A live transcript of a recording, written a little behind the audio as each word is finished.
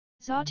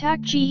ZOTAC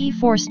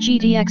GeForce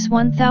GTX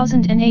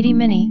 1080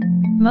 Mini,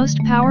 most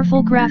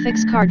powerful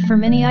graphics card for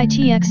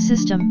Mini-ITX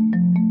system.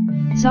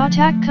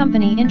 ZOTAC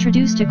company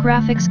introduced a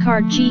graphics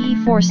card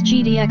GeForce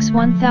GTX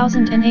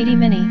 1080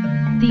 Mini,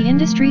 the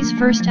industry's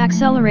first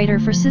accelerator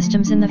for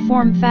systems in the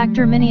form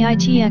factor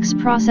Mini-ITX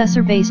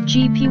processor-based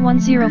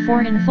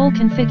GP104 in full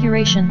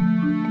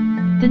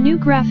configuration. The new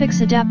graphics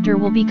adapter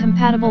will be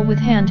compatible with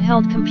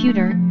handheld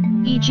computer,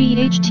 e.g.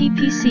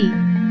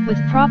 HTPC, with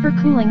proper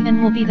cooling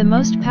and will be the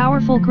most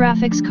powerful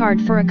graphics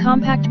card for a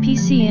compact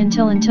PC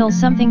until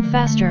something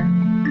faster.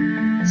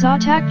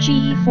 ZOTAC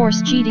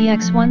GeForce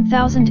GTX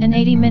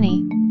 1080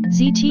 Mini,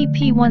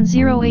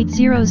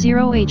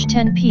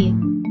 ZTP10800H10P,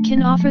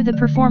 can offer the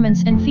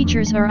performance and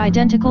features are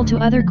identical to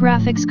other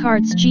graphics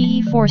cards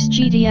GeForce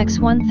GTX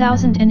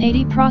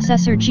 1080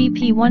 processor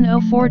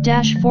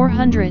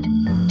GP104-400,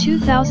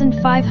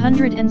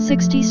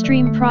 2560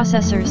 stream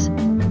processors,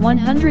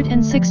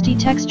 160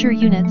 texture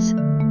units,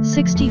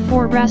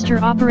 64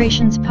 raster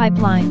operations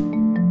pipeline.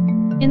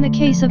 In the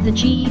case of the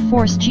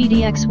GeForce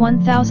GTX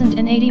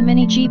 1080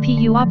 Mini,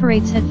 GPU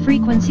operates at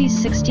frequencies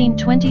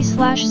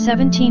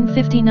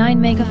 1620/1759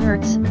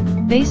 MHz,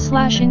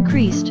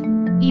 base/increased,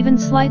 even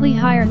slightly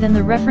higher than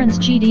the reference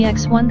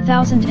GTX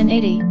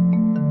 1080.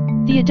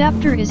 The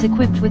adapter is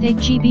equipped with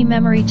 8GB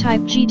memory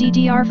type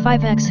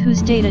GDDR5X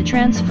whose data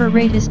transfer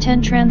rate is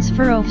 10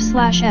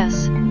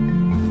 Transferof/s.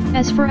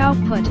 As for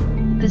output,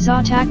 the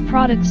ZOTAC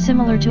product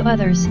similar to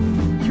others,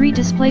 3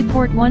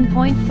 DisplayPort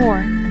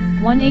 1.4,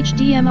 1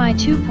 HDMI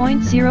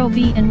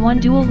 2.0B and 1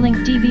 dual-link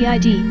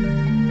DVI-D.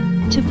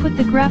 To put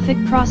the graphic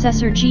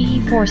processor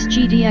GeForce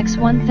GTX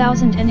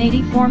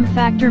 1080 form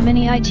factor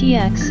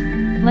Mini-ITX,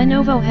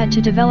 Lenovo had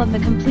to develop a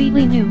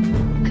completely new,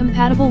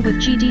 compatible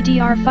with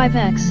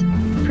GDDR5X,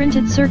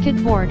 printed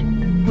circuit board,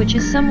 which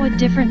is somewhat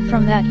different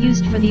from that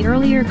used for the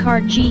earlier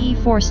card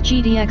GeForce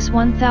GTX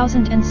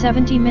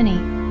 1070 Mini.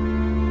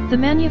 The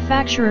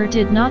manufacturer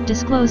did not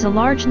disclose a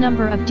large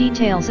number of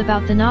details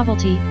about the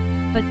novelty,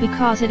 but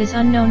because it is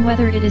unknown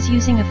whether it is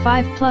using a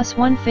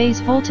 5+1 phase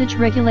voltage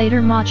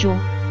regulator module,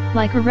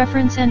 like a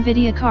reference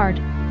NVIDIA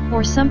card,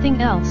 or something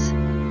else.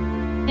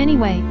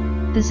 Anyway,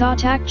 the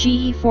ZOTAC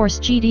GeForce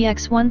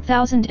GTX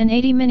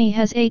 1080 Mini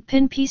has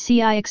 8-pin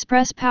PCI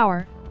Express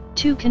power,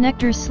 2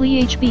 connectors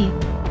SLI-HB,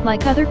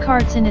 like other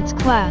cards in its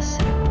class.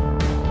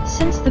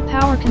 Since the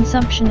power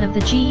consumption of the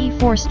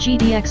GeForce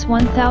GTX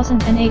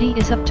 1080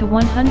 is up to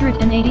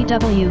 180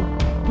 W,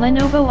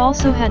 Lenovo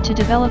also had to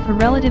develop a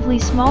relatively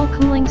small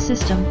cooling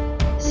system,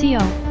 CO,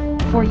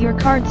 for your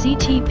card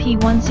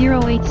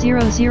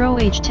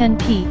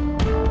ZTP10800H10P.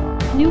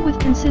 New with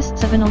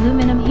consists of an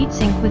aluminum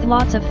heatsink with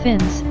lots of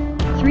fins,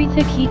 3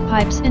 thick heat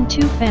pipes and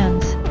 2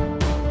 fans.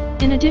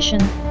 In addition,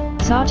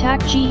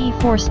 ZOTAC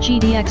GeForce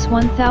GTX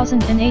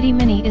 1080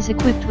 Mini is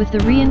equipped with the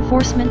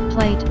reinforcement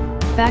plate,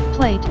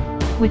 backplate,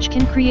 which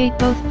can create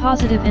both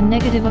positive and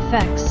negative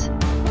effects.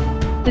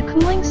 The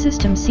cooling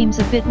system seems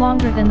a bit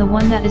longer than the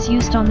one that is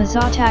used on the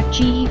ZOTAC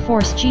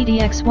GeForce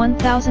GTX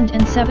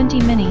 1070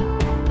 Mini,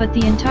 but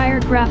the entire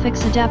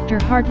graphics adapter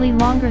hardly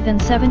longer than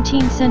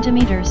 17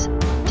 cm,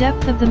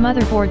 depth of the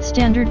motherboard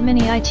standard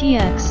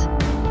Mini-ITX.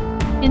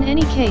 In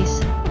any case,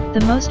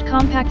 the most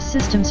compact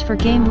systems for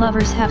game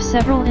lovers have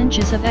several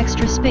inches of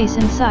extra space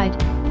inside,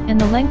 and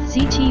the length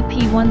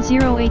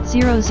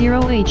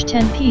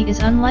ZTP10800H10P is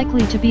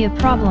unlikely to be a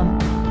problem.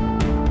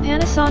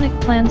 Panasonic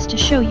plans to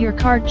show your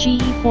card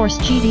GeForce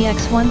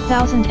GTX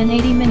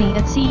 1080 Mini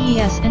at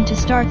CES and to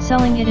start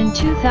selling it in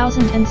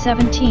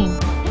 2017.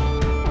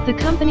 The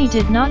company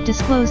did not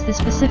disclose the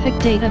specific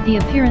date of the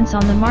appearance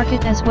on the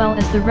market as well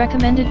as the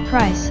recommended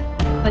price,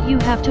 but you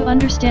have to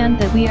understand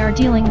that we are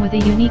dealing with a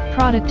unique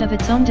product of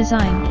its own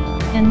design,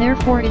 and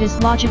therefore it is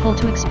logical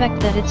to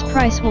expect that its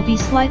price will be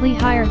slightly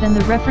higher than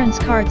the reference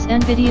card's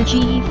NVIDIA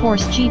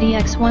GeForce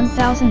GTX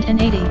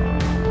 1080.